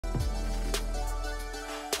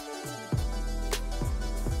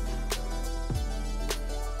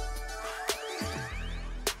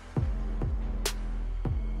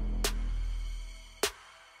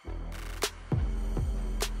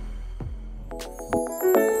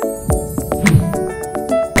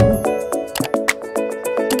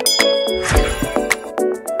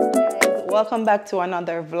Welcome back to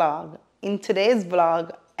another vlog. In today's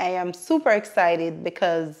vlog, I am super excited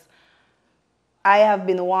because I have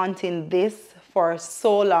been wanting this for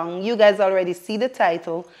so long. You guys already see the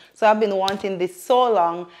title. So I've been wanting this so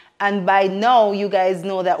long. And by now, you guys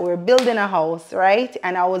know that we're building a house, right?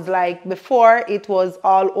 And I was like, before it was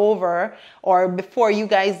all over, or before you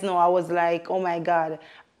guys know, I was like, oh my God.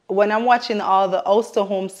 When I'm watching all the House to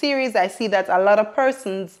Home series, I see that a lot of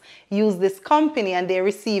persons use this company and they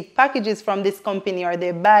receive packages from this company, or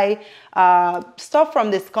they buy stuff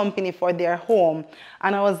from this company for their home.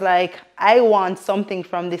 And I was like, I want something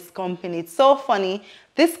from this company. It's so funny.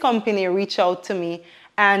 This company reached out to me,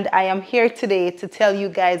 and I am here today to tell you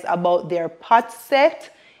guys about their pot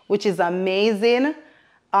set, which is amazing.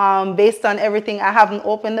 Based on everything, I haven't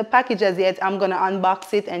opened the packages yet. I'm gonna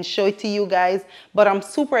unbox it and show it to you guys, but I'm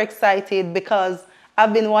super excited because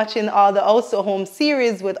I've been watching all the House to Home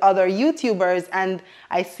series with other YouTubers, and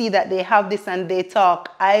I see that they have this and they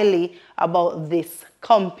talk highly about this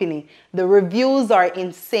company. The reviews are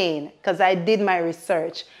insane because I did my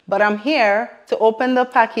research, but I'm here to open the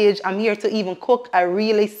package. I'm here to even cook a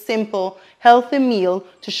really simple, healthy meal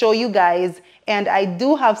to show you guys. And I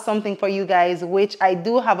do have something for you guys, which I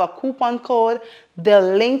do have a coupon code. The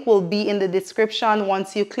link will be in the description.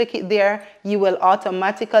 Once you click it there, you will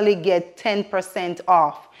automatically get 10%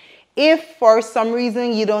 off. If for some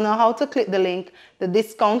reason you don't know how to click the link, the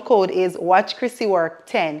discount code is WatchCrissyWork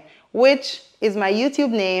 10, which is my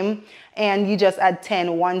YouTube name, and you just add 10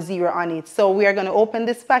 on it. So we are going to open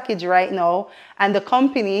this package right now, and the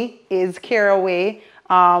company is CARAWAY.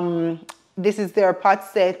 This is their pot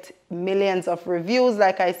set, millions of reviews.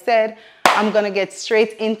 Like I said, I'm gonna get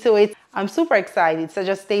straight into it. I'm super excited, so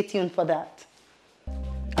just stay tuned for that.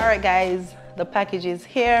 All right, guys, the package is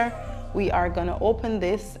here. We are gonna open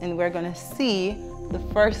this and we're gonna see the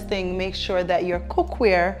first thing. Make sure that your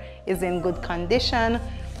cookware is in good condition.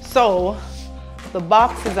 So the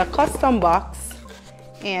box is a custom box,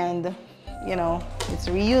 and you know, it's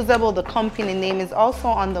reusable. The company name is also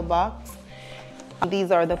on the box.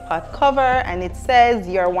 These are the pot cover, and it says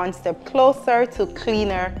you're one step closer to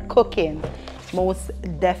cleaner cooking. Most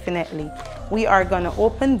definitely. We are gonna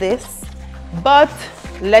open this, but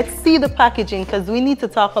let's see the packaging because we need to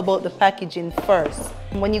talk about the packaging first.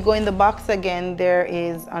 When you go in the box again, there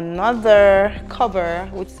is another cover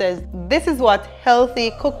which says, this is what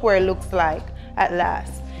healthy cookware looks like at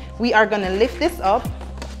last. We are gonna lift this up.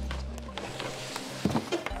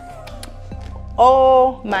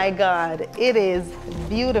 Oh my God, it is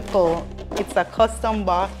beautiful. It's a custom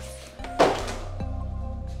box.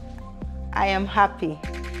 I am happy.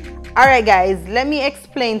 All right, guys, let me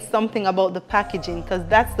explain something about the packaging because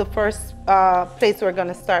that's the first place we're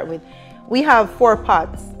gonna start with. We have 4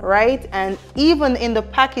 pots, right? And even in the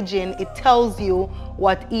packaging, it tells you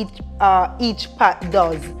what each pot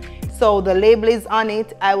does. So the label is on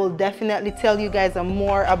it. I will definitely tell you guys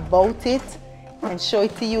more about it and show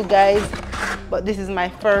it to you guys, but this is my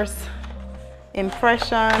first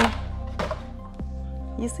impression.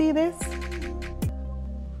 You see this?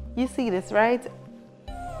 You see this, right?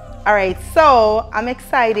 All right, so I'm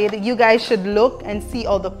excited. You guys should look and see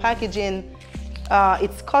all the packaging.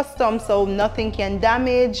 It's custom, so nothing can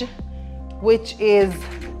damage, which is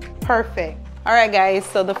perfect. All right, guys,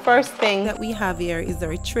 so the first thing that we have here is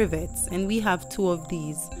our trivets, and we have 2 of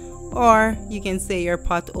these, or you can say your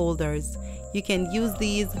pot holders. You can use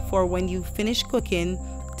these for when you finish cooking,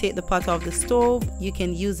 take the pot off the stove, you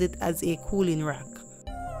can use it as a cooling rack.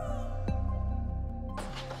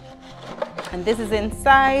 And this is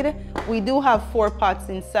inside. We do have 4 pots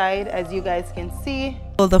inside, as you guys can see.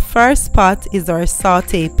 So the first pot is our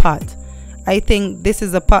saute pot. I think this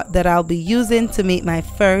is a pot that I'll be using to make my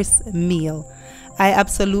first meal. I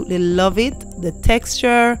absolutely love it. The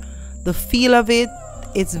texture, the feel of it,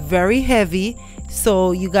 it's very heavy.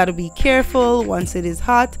 So you got to be careful once it is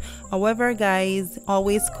hot. However, guys,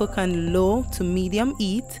 always cook on low to medium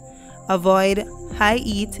heat. Avoid high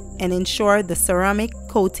heat and ensure the ceramic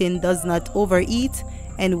coating does not overheat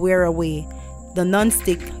and wear away the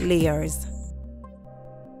non-stick layers.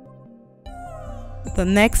 The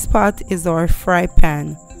next pot is our fry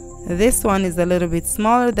pan. This one is a little bit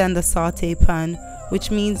smaller than the saute pan,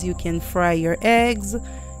 which means you can fry your eggs.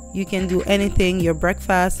 You can do anything, your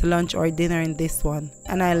breakfast, lunch, or dinner in this one,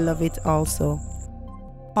 and I love it also.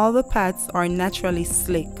 All the pots are naturally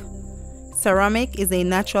slick. Ceramic is a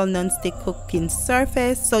natural non-stick cooking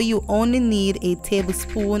surface, so you only need a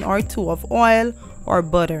tablespoon or 2 of oil or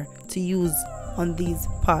butter to use on these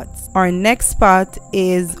pots. Our next pot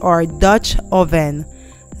is our Dutch oven.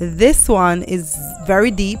 This one is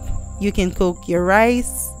very deep. You can cook your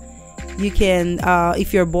rice. You can,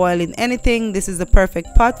 if you're boiling anything, this is the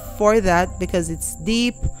perfect pot for that because it's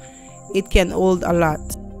deep. It can hold a lot.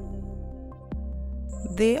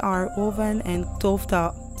 They are oven and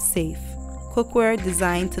stovetop safe. Cookware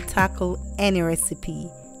designed to tackle any recipe.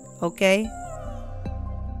 Okay?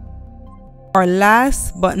 Our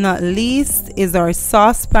last but not least is our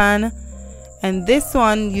saucepan. And this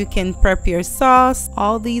one you can prep your sauce.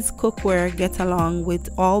 All these cookware get along with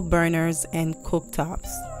all burners and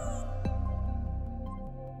cooktops.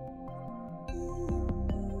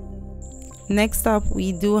 Next up,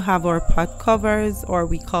 we do have our pot covers, or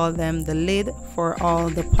we call them the lid for all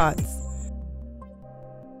the pots.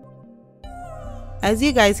 As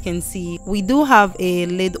you guys can see, we do have a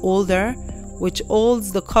lid holder which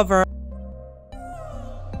holds the cover.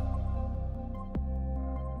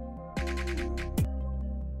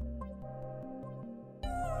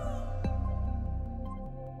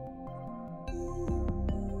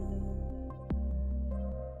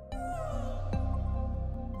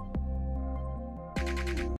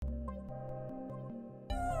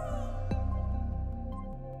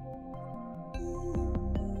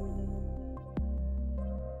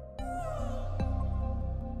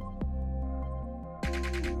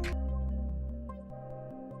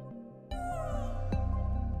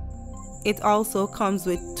 It also comes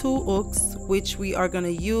with 2 hooks which we are going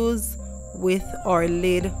to use with our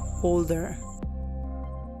lid holder.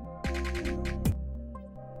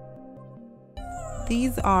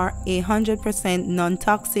 These are 100%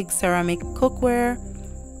 non-toxic ceramic cookware.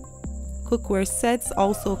 Cookware sets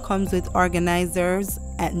also comes with organizers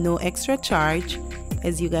at no extra charge.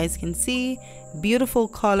 As you guys can see, beautiful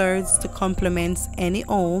colors to complement any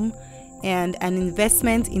home, and an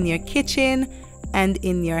investment in your kitchen and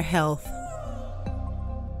in your health.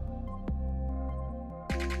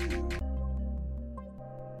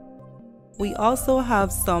 We also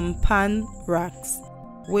have some pan racks,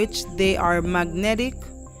 which they are magnetic,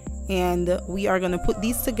 and we are going to put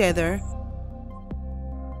these together.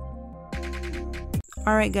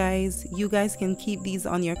 Alright guys, you guys can keep these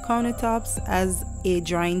on your countertops as a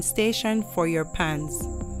drying station for your pans.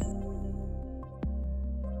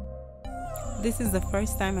 This is the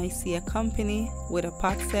first time I see a company with a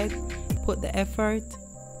pot set put the effort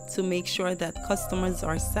to make sure that customers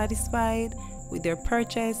are satisfied with their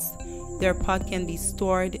purchase. Their pot can be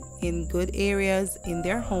stored in good areas in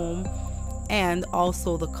their home, and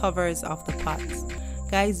also the covers of the pots.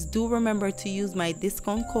 Guys, do remember to use my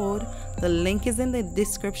discount code. The link is in the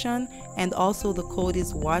description, and also the code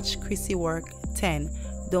is WatchCrissyWork 10.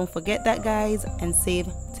 Don't forget that, guys, and save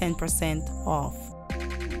 10% off.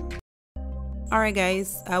 Alright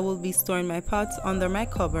guys, I will be storing my pots under my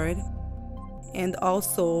cupboard, and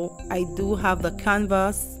also I do have the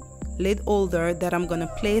canvas lid holder that I'm gonna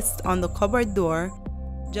place on the cupboard door.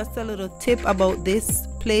 Just a little tip about this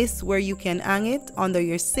place where you can hang it under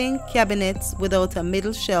your sink cabinets without a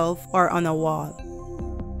middle shelf or on a wall.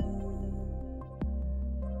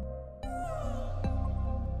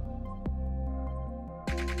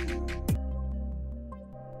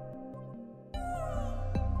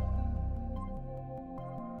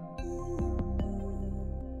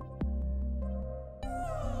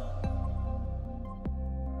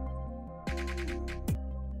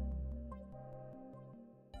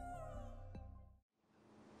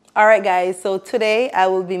 Alright guys, so today I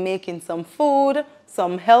will be making some food,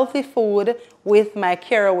 some healthy food with my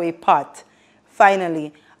CARAWAY pot.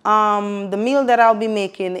 Finally, the meal that I'll be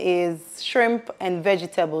making is shrimp and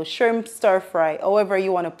vegetable, shrimp stir fry, however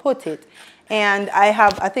you want to put it. And I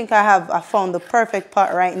found the perfect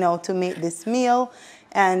pot right now to make this meal.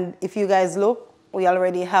 And if you guys look, we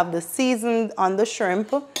already have the seasoned on the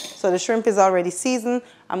shrimp. So the shrimp is already seasoned.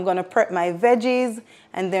 I'm gonna prep my veggies,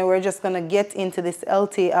 and then we're just gonna get into this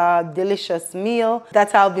healthy, delicious meal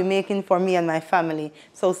that I'll be making for me and my family.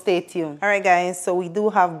 So stay tuned. All right guys, so we do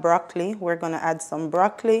have broccoli. We're gonna add some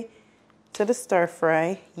broccoli to the stir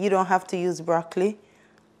fry. You don't have to use broccoli,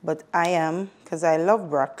 but I am, because I love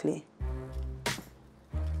broccoli.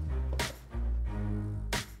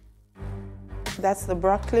 That's the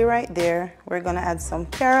broccoli right there. We're gonna add some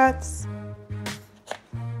carrots.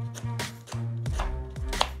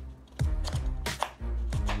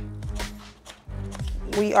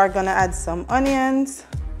 We are gonna add some onions.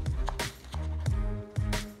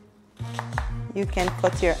 You can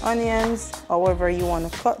cut your onions however you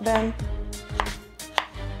want to cut them.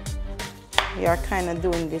 We are kind of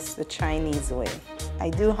doing this the Chinese way. I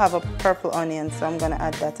do have a purple onion, so I'm gonna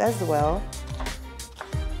add that as well.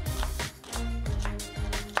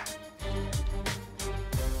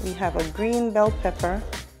 we have a green bell pepper.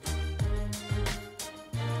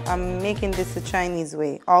 I'm making this the Chinese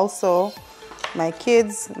way. Also, my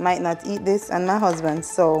kids might not eat this and my husband,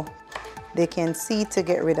 so they can see to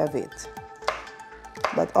get rid of it.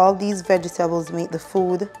 But all these vegetables make the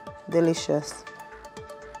food delicious.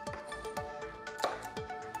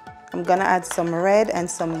 I'm gonna add some red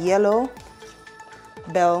and some yellow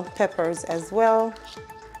bell peppers as well.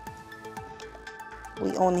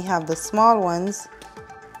 We only have the small ones,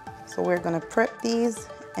 so we're gonna prep these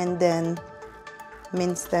and then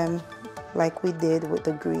mince them like we did with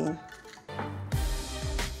the green.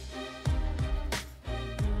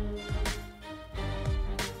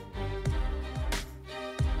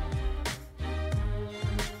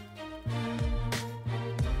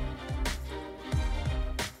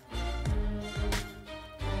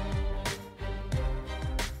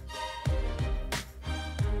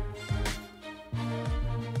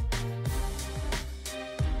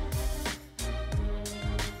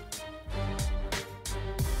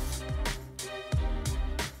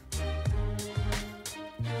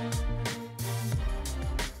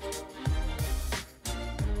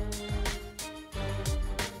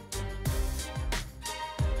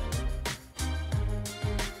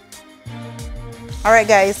 All right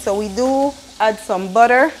guys, so we do add some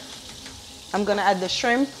butter. I'm gonna add the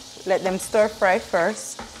shrimp, let them stir fry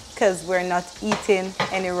first because we're not eating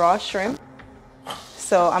any raw shrimp.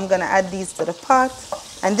 So I'm gonna add these to the pot.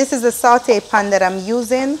 And this is the saute pan that I'm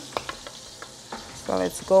using. So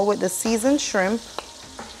let's go with the seasoned shrimp.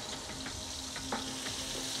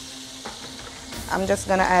 I'm just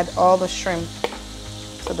gonna add all the shrimp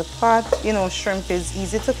to the pot. You know, shrimp is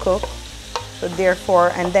easy to cook. So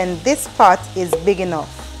therefore, and then this pot is big enough.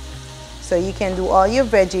 So you can do all your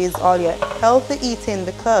veggies, all your healthy eating,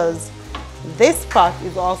 because this pot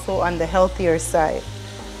is also on the healthier side.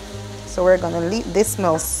 So we're gonna leave, this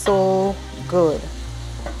smells so good.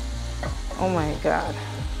 Oh my God.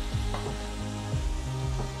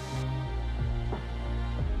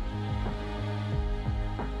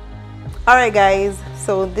 All right guys,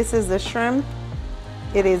 so this is the shrimp.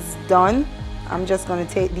 It is done. I'm just gonna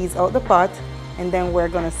take these out the pot and then we're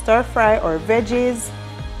gonna stir fry our veggies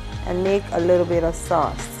and make a little bit of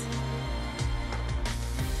sauce.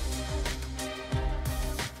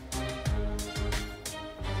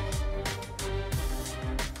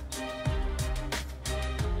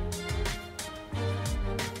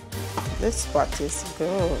 This pot is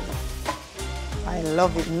good. I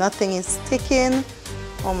love it. Nothing is sticking.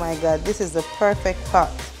 Oh my God, this is the perfect pot.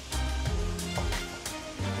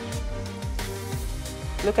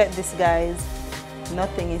 Look at this, guys.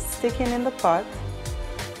 Nothing is sticking in the pot.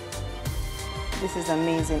 This is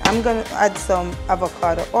amazing. I'm gonna add some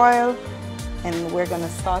avocado oil and we're gonna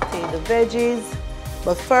saute the veggies.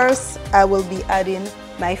 But first, I will be adding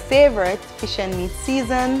my favorite fish and meat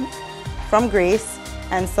season from Grace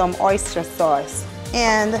and some oyster sauce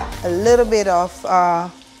and a little bit of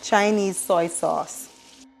Chinese soy sauce.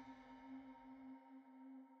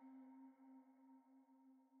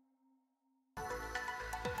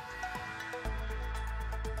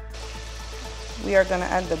 We are gonna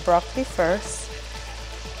add the broccoli first,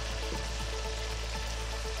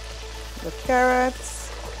 the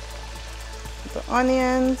carrots, the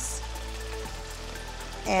onions,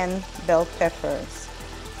 and bell peppers.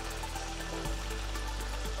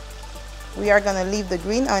 We are gonna leave the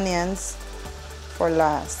green onions for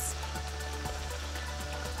last.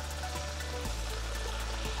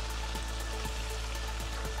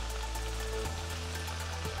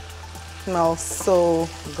 Smells so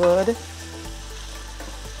good.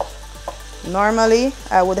 Normally,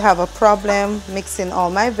 I would have a problem mixing all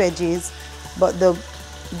my veggies, but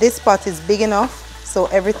this pot is big enough so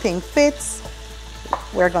everything fits.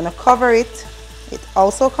 We're gonna cover it. It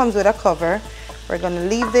also comes with a cover. We're gonna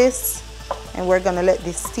leave this and we're gonna let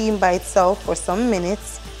this steam by itself for some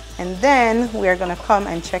minutes, and then we're gonna come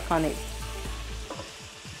and check on it.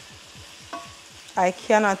 I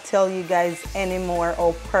cannot tell you guys anymore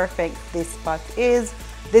how perfect this pot is.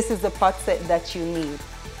 This is the pot set that you need.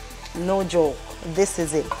 No joke, this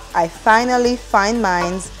is it. I finally find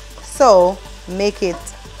mine, so make it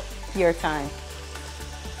your time.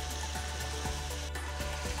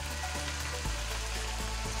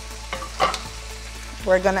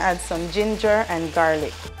 We're gonna add some ginger and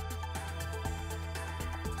garlic.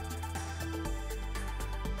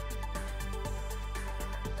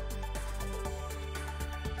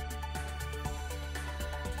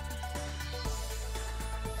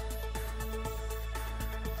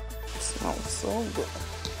 Smells so good.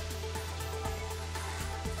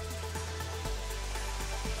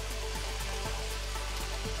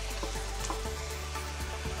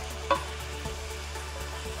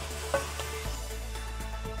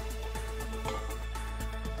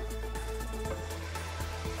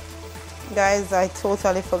 Guys, I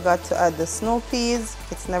totally forgot to add the snow peas.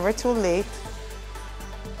 It's never too late.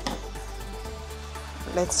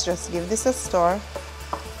 Let's just give this a stir.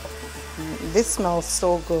 This smells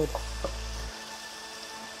so good.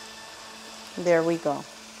 There we go.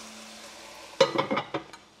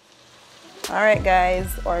 All right, guys,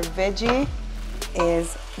 our veggie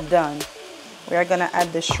is done. We are gonna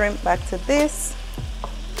add the shrimp back to this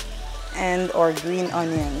and our green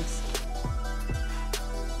onions.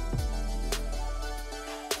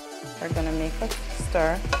 We're gonna make a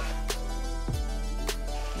stir.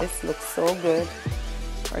 This looks so good.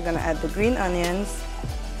 We're gonna add the green onions,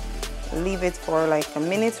 leave it for like a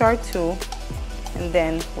minute or two, and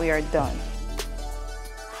then we are done.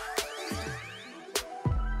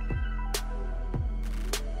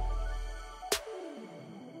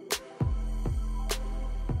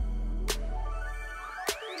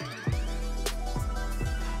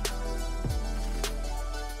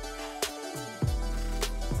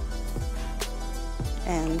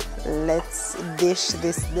 And let's dish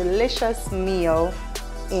this delicious meal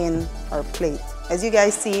in our plate. As you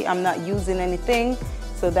guys see, I'm not using anything,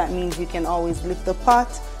 so that means you can always lift the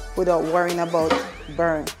pot without worrying about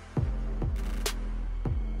burn.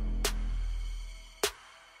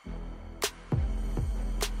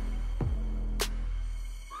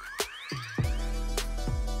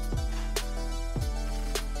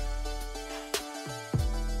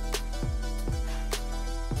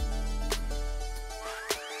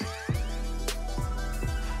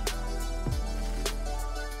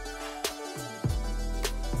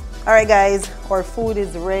 All right, guys, our food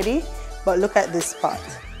is ready, but look at this pot.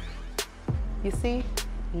 You see,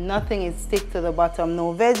 nothing is stick to the bottom.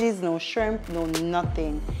 No veggies, no shrimp, no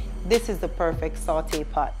nothing. This is the perfect saute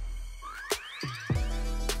pot.